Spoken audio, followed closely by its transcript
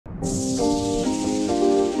What's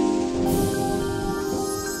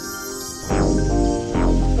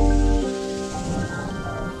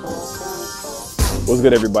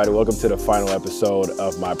good, everybody? Welcome to the final episode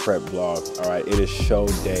of my prep vlog. All right, it is show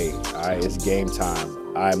day. All right, it's game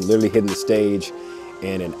time. I'm literally hitting the stage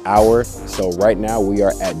in an hour. So right now we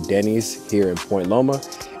are at Denny's here in Point Loma,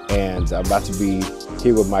 and I'm about to be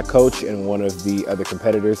here with my coach and one of the other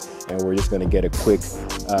competitors, and we're just gonna get a quick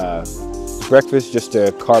breakfast just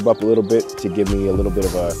to carb up a little bit to give me a little bit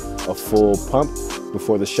of a full pump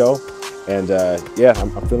before the show. And yeah,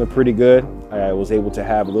 I'm feeling pretty good. I was able to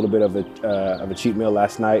have a little bit of a cheat meal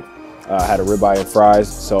last night. I had a ribeye and fries,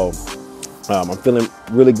 so I'm feeling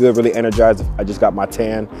really good, really energized. I just got my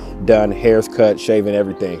tan done, hair's cut, shaving,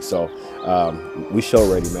 everything. So we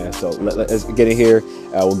show ready, man. So let's get in here.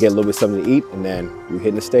 We'll get a little bit something to eat, and then we're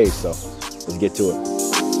hitting the stage. So let's get to it.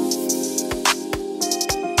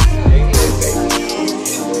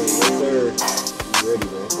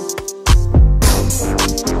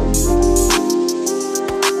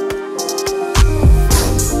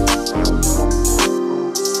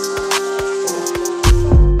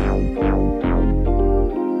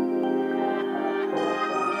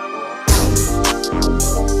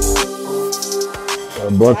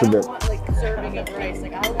 Bunch of it. Want, like, serving of rice.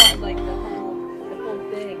 Like, I want like the whole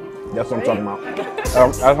thing. That's what I'm talking about.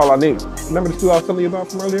 That's all I need. Remember the stew I was telling you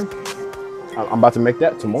about from earlier? I'm about to make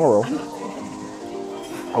that tomorrow.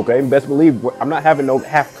 Okay, best believe I'm not having no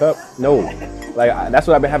half cup. No, like that's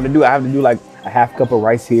what I've been having to do. I have to do like a half cup of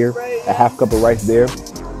rice here, a half cup of rice there.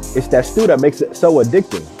 It's that stew that makes it so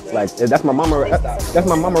addicting. Like that's my mama. That's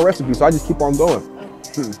my mama recipe. So I just keep on going.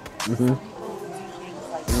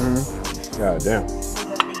 God damn.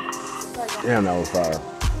 Damn, that was fire.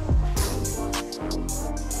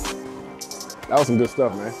 That was some good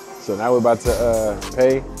stuff, man. So now we're about to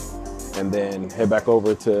pay and then head back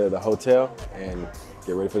over to the hotel and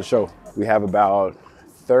get ready for the show. We have about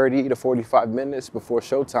 30 to 45 minutes before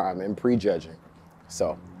showtime and pre-judging.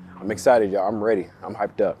 So I'm excited, y'all. I'm ready. I'm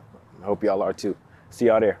hyped up. I hope y'all are too. See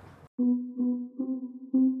y'all there.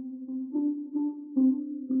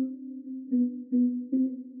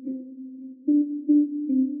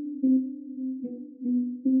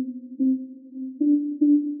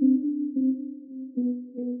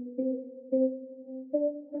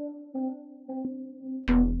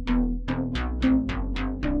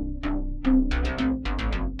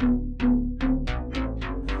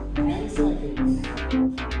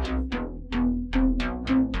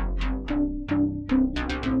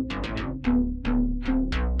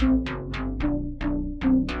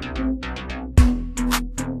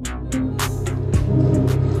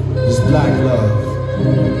 Black love.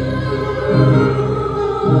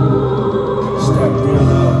 Step real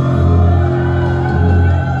love.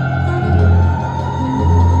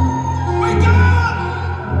 Wake up!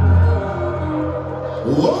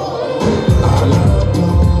 Whoa!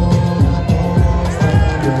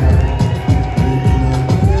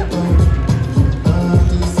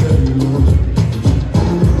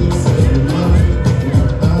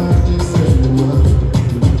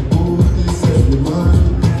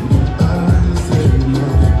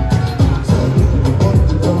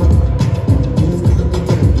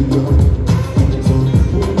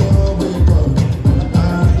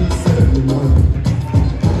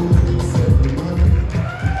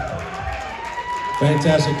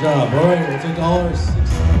 Fantastic job. All right, we'll take $6.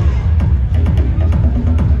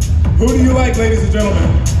 Who do you like, ladies and gentlemen?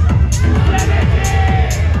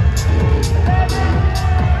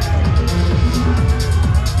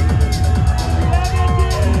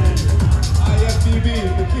 IFBB,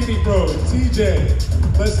 Bikini Pros, TJ.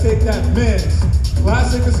 Let's take that men's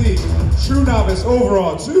classic physique, true novice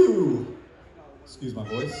overall to, excuse my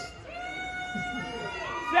voice.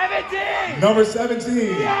 17! Number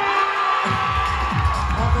 17. Yeah!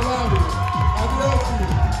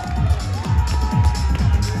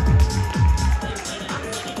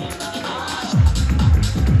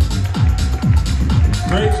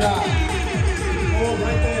 Great job. Oh,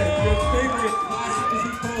 right there. Your favorite classic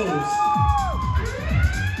physique pose.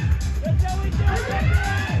 That's how we do it,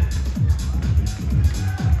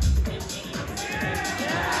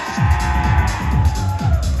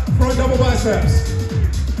 Front double biceps.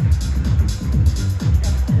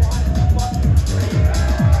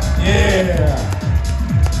 Yeah.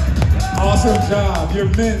 Awesome job. Your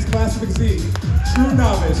men's classic physique, true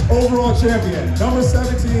novice, overall champion, number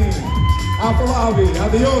 17, Afolabi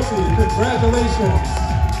Adeoti. Congratulations.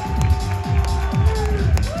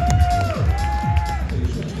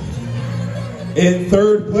 In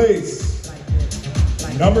third place,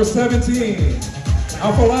 number 17,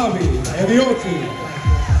 Afolabi Adeoti.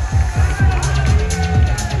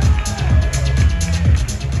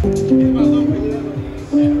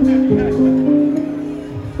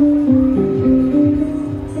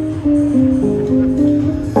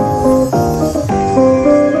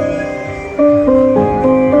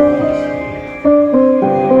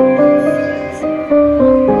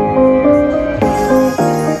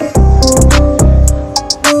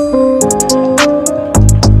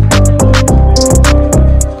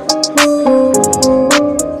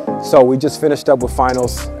 So we just finished up with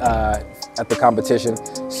finals at the competition.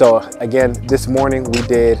 So again, this morning we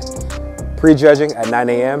did pre-judging at 9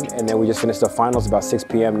 a.m. and then we just finished up finals about 6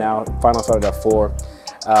 p.m. now. Finals started at 4.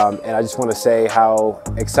 And I just want to say how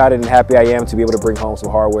excited and happy I am to be able to bring home some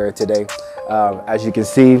hardware today. As you can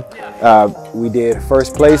see, we did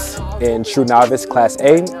first place in True Novice Class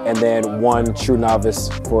A and then 1 True Novice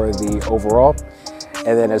for the overall.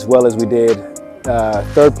 And then as well as we did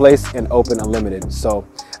third place in Open Unlimited. So,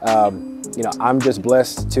 you know, I'm just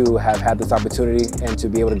blessed to have had this opportunity and to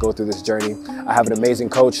be able to go through this journey. I have an amazing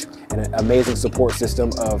coach and an amazing support system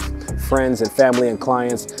of friends and family and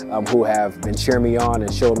clients who have been cheering me on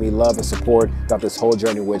and showing me love and support throughout this whole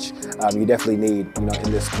journey, which you definitely need, you know,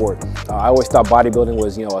 in this sport. I always thought bodybuilding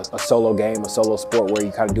was, you know, a solo game, a solo sport where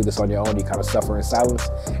you kind of do this on your own. You kind of suffer in silence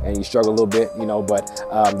and you struggle a little bit, you know, but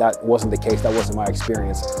that wasn't the case. That wasn't my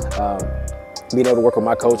experience. Being able to work with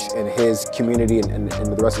my coach and his community and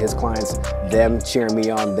the rest of his clients, them cheering me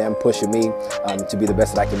on, them pushing me to be the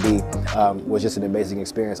best that I can be was just an amazing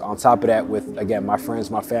experience. On top of that, with, again, my friends,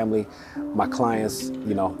 my family, my clients,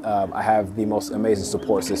 you know, I have the most amazing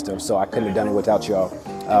support system, so I couldn't have done it without y'all.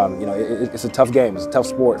 You know, it's a tough game, it's a tough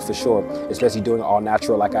sport for sure, especially doing it all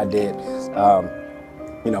natural like I did.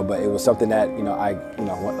 You know, but it was something that, you know,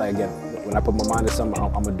 again, when I put my mind to something,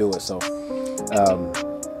 I'm gonna do it. So.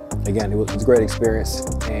 Again, it was a great experience,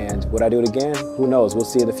 and would I do it again? Who knows? We'll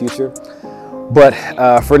see in the future. But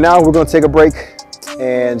for now, we're going to take a break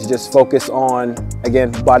and just focus on,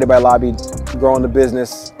 again, Body by Lobby, growing the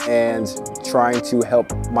business and trying to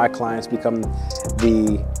help my clients become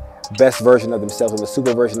the best version of themselves, or the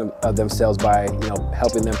super version of themselves, by, you know,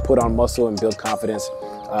 helping them put on muscle and build confidence.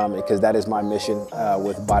 Because that is my mission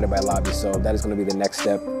with Body by Lobby. So that is going to be the next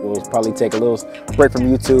step. We'll probably take a little break from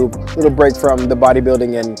YouTube, a little break from the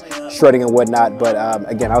bodybuilding and shredding and whatnot. But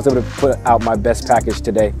again, I was able to put out my best package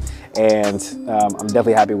today, and I'm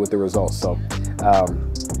definitely happy with the results. So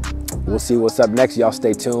we'll see what's up next. Y'all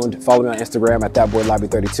stay tuned. Follow me on Instagram at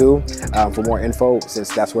thatboylobby32 for more info, since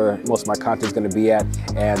that's where most of my content is going to be at.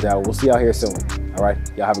 And we'll see y'all here soon. All right,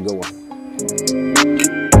 y'all have a good one.